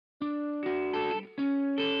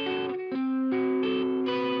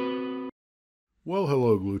Well,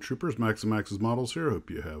 hello, Glue Troopers. Max and Max's Models here. Hope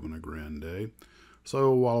you're having a grand day.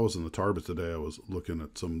 So, while I was in the Tarbit today, I was looking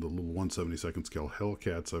at some of the little 1/72nd scale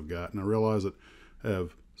Hellcats I've got, and I realized that I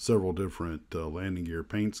have several different landing gear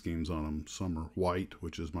paint schemes on them. Some are white,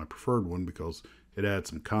 which is my preferred one because it adds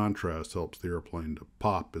some contrast, helps the airplane to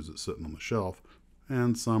pop as it's sitting on the shelf.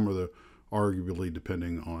 And some are the arguably,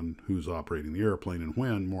 depending on who's operating the airplane and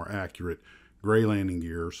when, more accurate gray landing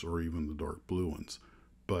gears or even the dark blue ones.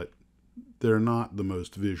 But they're not the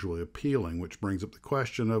most visually appealing, which brings up the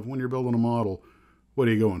question of when you're building a model, what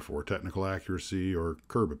are you going for, technical accuracy or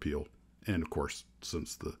curb appeal? And of course,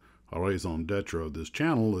 since the raison d'etre of this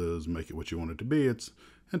channel is make it what you want it to be, it's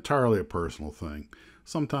entirely a personal thing.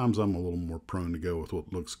 Sometimes I'm a little more prone to go with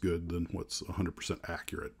what looks good than what's 100%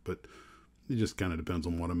 accurate, but it just kind of depends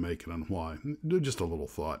on what I'm making and why. Just a little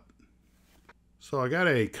thought. So I got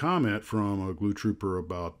a comment from a glue trooper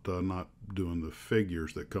about not doing the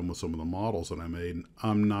figures that come with some of the models that I made.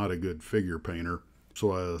 I'm not a good figure painter,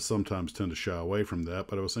 so I sometimes tend to shy away from that.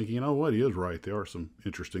 But I was thinking, you know what, he is right. There are some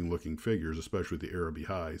interesting looking figures, especially the Araby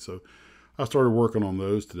High. So I started working on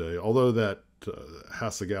those today. Although that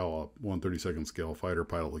Hasegawa 1/32nd scale fighter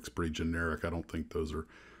pilot looks pretty generic. I don't think those are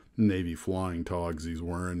Navy flying togs he's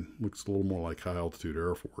wearing. Looks a little more like high altitude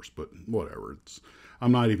Air Force, but whatever.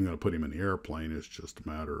 I'm not even going to put him in the airplane. It's just a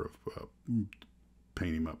matter of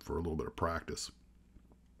painting him up for a little bit of practice.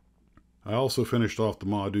 I also finished off the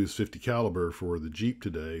Ma Deuce 50 caliber for the Jeep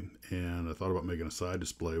today, and I thought about making a side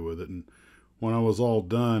display with it. And when I was all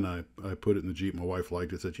done, I put it in the Jeep. My wife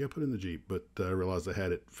liked it, said, yeah, put it in the Jeep. But I realized I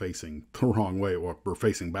had it facing the wrong way, or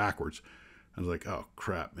facing backwards. I was like, oh,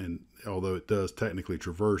 crap. And although it does technically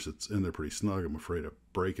traverse, it's in there pretty snug. I'm afraid of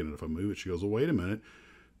breaking it if I move it. She goes, well, wait a minute.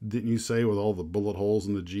 Didn't you say with all the bullet holes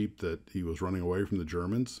in the Jeep that he was running away from the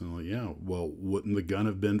Germans? And I'm like, yeah, well, wouldn't the gun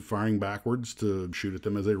have been firing backwards to shoot at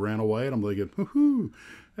them as they ran away? And I'm thinking, whoo-hoo.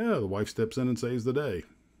 Yeah, the wife steps in and saves the day.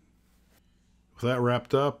 With that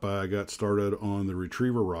wrapped up, I got started on the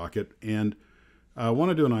Retriever rocket, and I want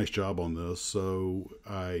to do a nice job on this, so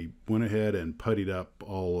I went ahead and puttied up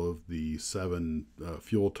all of the 7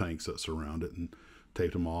 fuel tanks that surround it and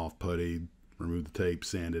taped them off, puttied, removed the tape,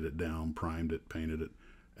 sanded it down, primed it, painted it.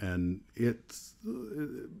 And it's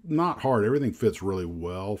not hard. Everything fits really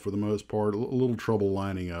well for the most part. A little trouble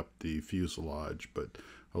lining up the fuselage, but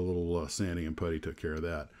a little sanding and putty took care of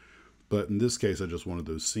that. But in this case, I just wanted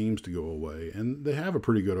those seams to go away. And they have a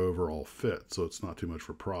pretty good overall fit, so it's not too much of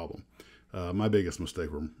a problem. My biggest mistake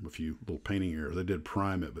were a few little painting errors. I did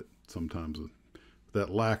prime it, but sometimes that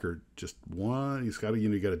lacquer, just one,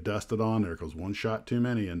 you got to dust it on there because one shot too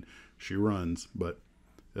many and she runs. But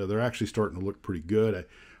they're actually starting to look pretty good.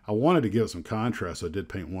 I wanted to give it some contrast. So I did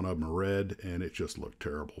paint one of them red, and it just looked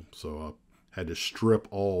terrible. So I had to strip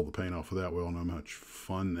all the paint off of that. We all know how much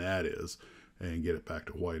fun that is, and get it back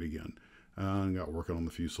to white again. And got working on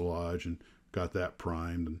the fuselage and got that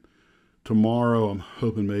primed. And tomorrow I'm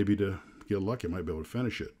hoping maybe to get lucky, I might be able to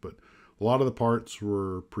finish it. But a lot of the parts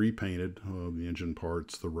were pre-painted, the engine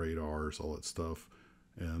parts, the radars, all that stuff,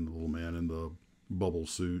 and the little man in the bubble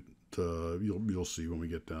suit. You'll see when we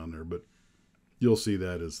get down there, but you'll see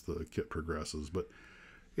that as the kit progresses. But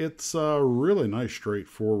it's a really nice,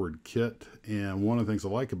 straightforward kit, and one of the things I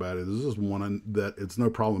like about it is this is one that it's no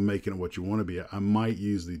problem making it what you want to be. I might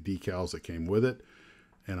use the decals that came with it,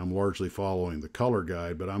 and I'm largely following the color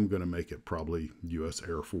guide, but I'm going to make it probably U.S.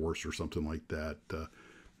 Air Force or something like that.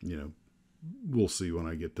 We'll see when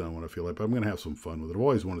I get done what I feel like, but I'm going to have some fun with it. I've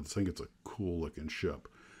always wanted to think it's a cool looking ship.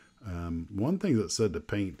 One thing that said to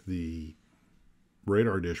paint the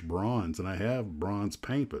radar dish bronze, and I have bronze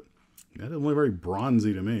paint, but that doesn't look very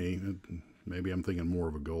bronzy to me. Maybe I'm thinking more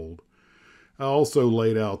of a gold. I also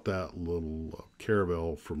laid out that little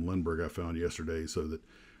Caravelle from Lindbergh I found yesterday so that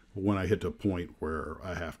when I hit to a point where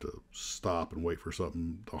I have to stop and wait for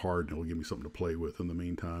something to harden, it'll give me something to play with in the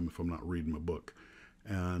meantime if I'm not reading my book.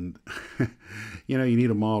 And, you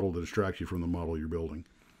need a model to distract you from the model you're building.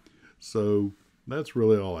 So that's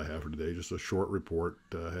really all I have for today. Just a short report.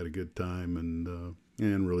 Had a good time and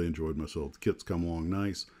really enjoyed myself. The kit's come along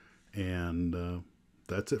nice. And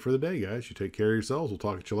that's it for the day, guys. You take care of yourselves. We'll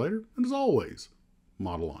talk to you later. And as always,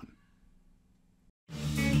 model on.